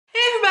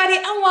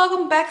everybody and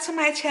welcome back to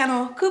my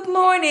channel. Good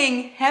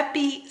morning,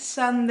 happy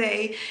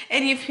Sunday.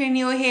 And if you're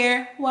new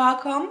here,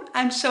 welcome.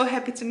 I'm so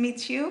happy to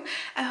meet you.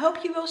 I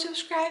hope you will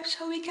subscribe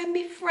so we can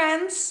be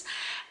friends.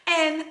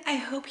 And I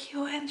hope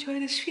you will enjoy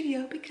this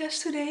video because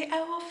today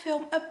I will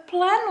film a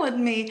plan with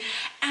me.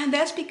 And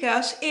that's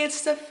because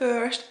it's the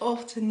first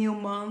of the new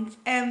month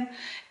and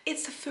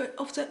it's the first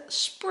of the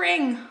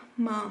spring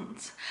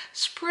month.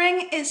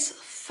 Spring is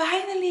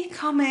finally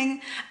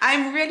coming.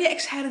 I'm really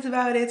excited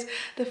about it.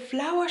 The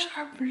flowers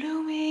are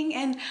blooming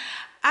and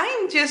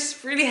I'm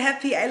just really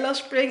happy. I love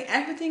spring.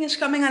 Everything is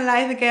coming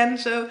alive again.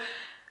 So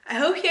I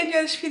hope you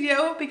enjoy this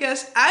video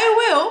because I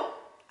will.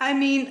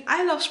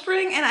 I love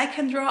spring and I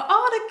can draw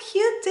all the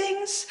cute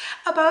things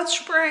about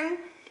spring.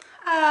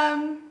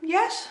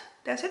 Yes,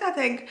 that's it I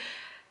think.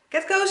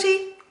 Get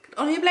cozy, get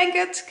on your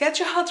blanket, get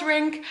your hot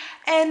drink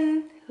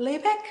and lay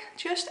back.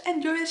 Just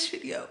enjoy this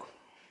video.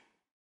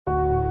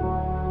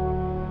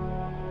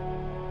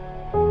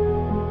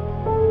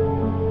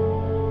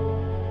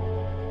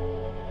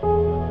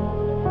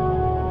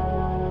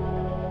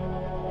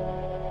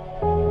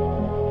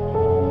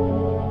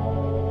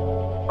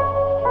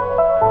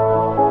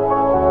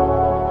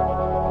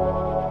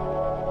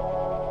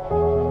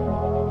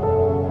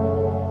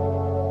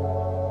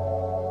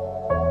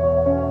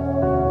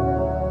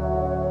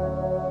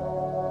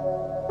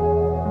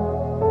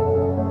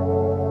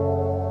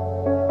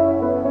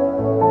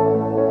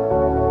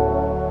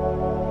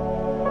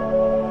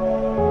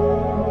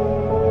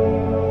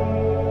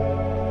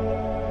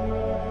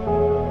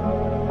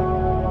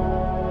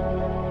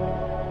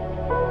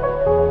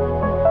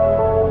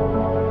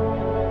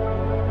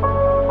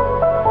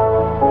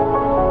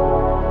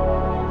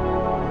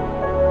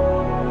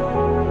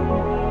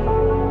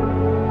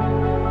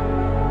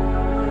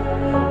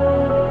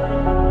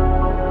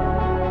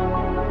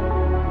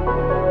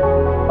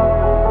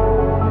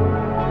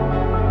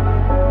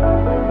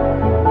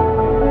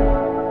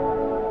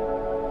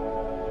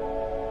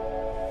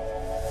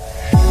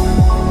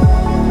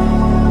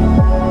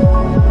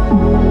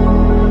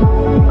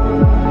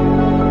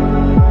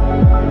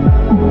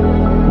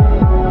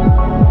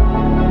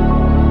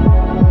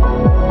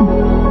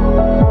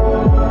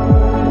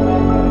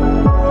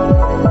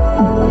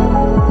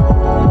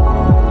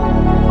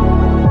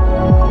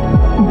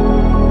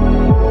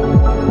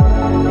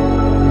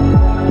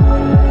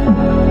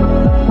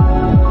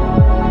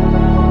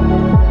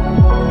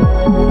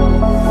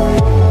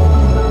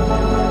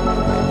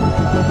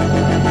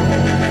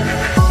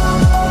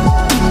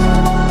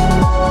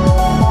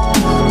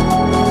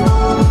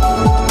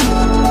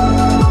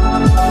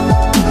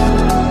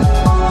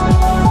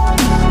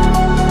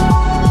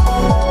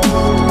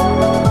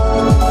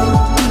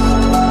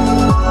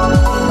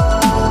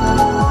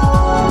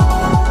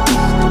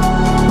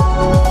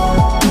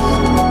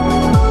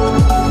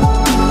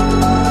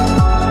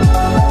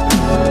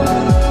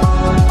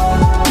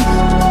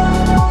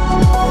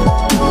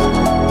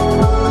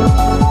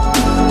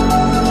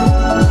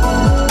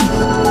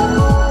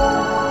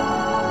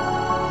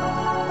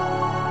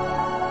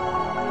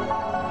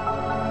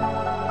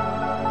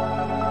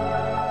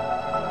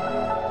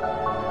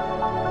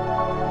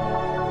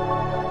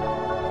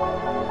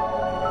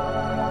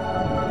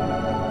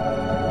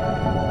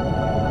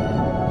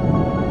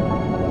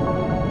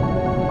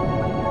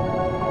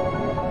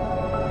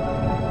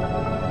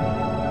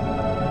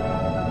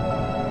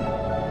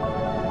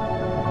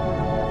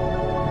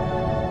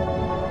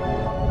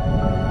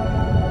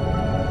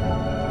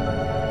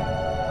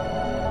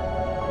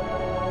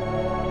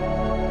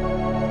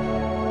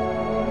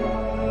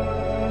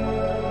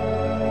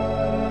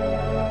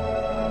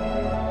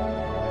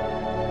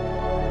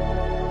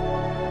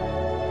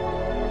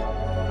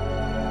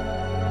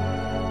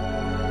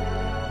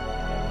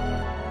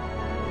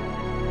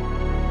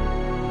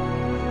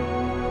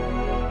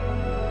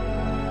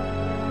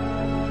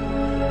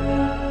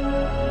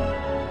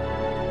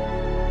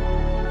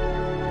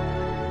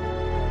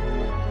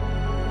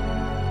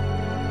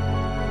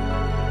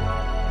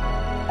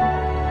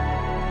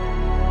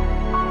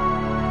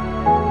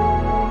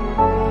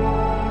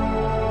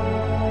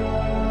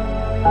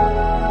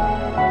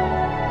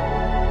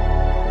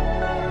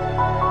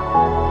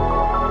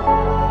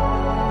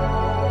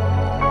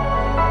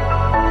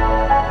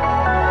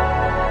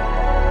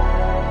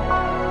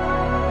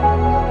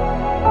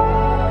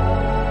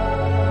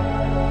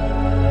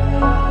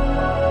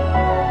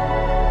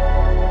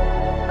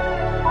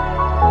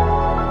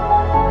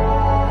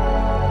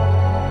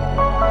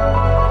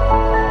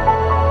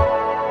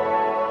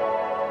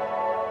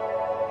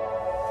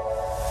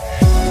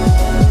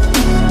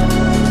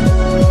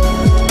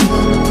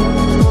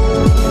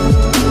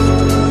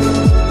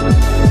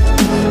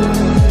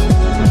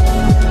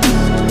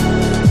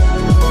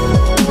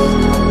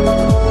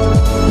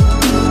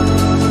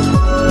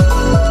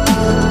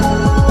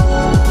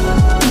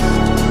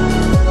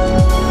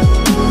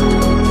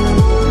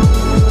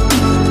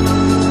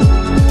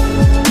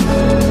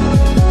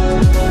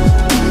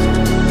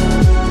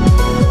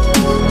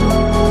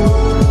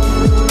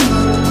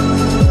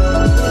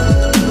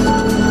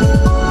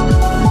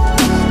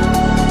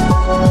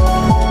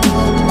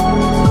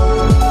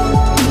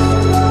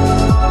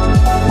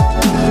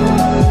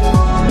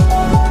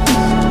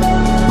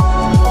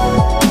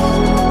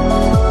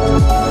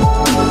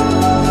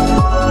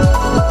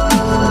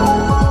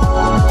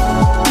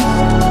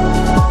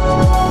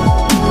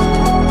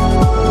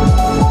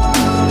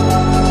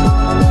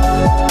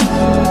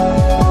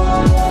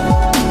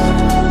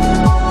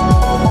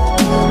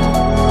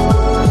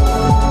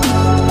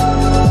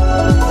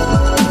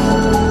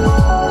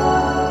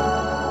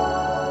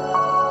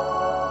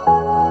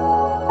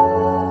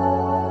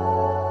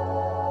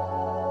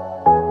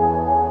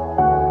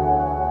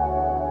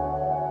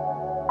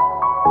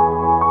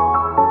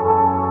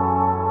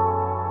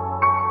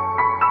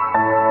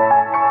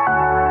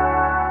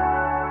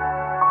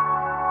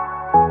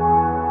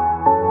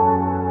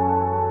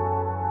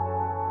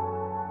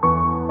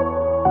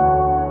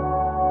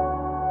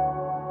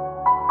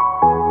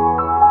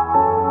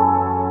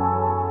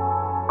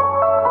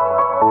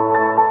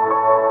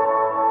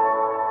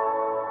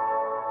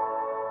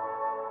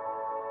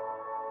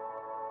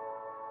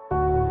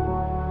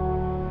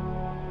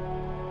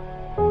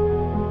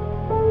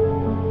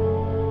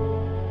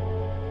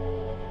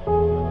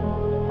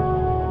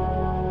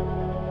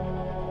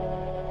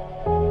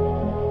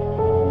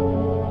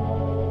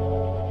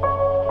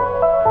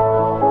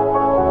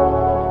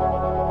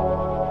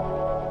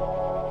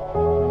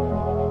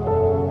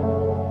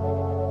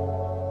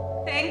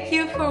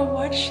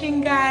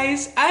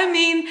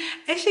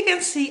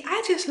 can see,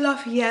 I just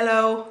love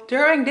yellow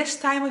during this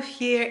time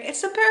of year.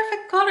 It's the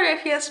perfect color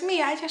if you ask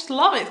me. I just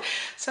love it.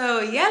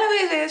 So yellow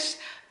it is,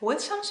 with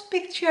some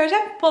pictures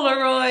and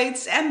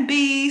Polaroids and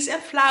bees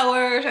and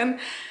flowers, and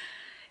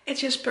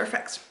it's just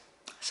perfect.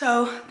 So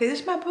this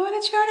is my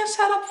bullet journal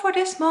setup for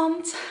this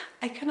month.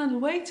 I cannot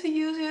wait to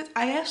use it.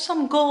 I have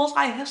some goals,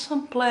 I have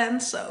some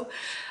plans. So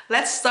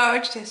let's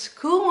start this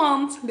cool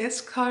month. Let's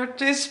start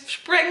this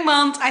spring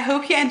month. I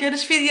hope you enjoyed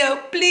this video.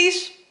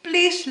 Please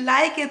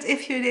like it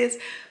if you did.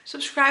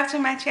 Subscribe to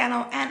my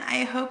channel, and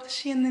I hope to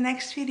see you in the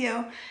next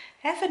video.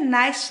 Have a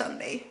nice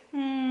Sunday.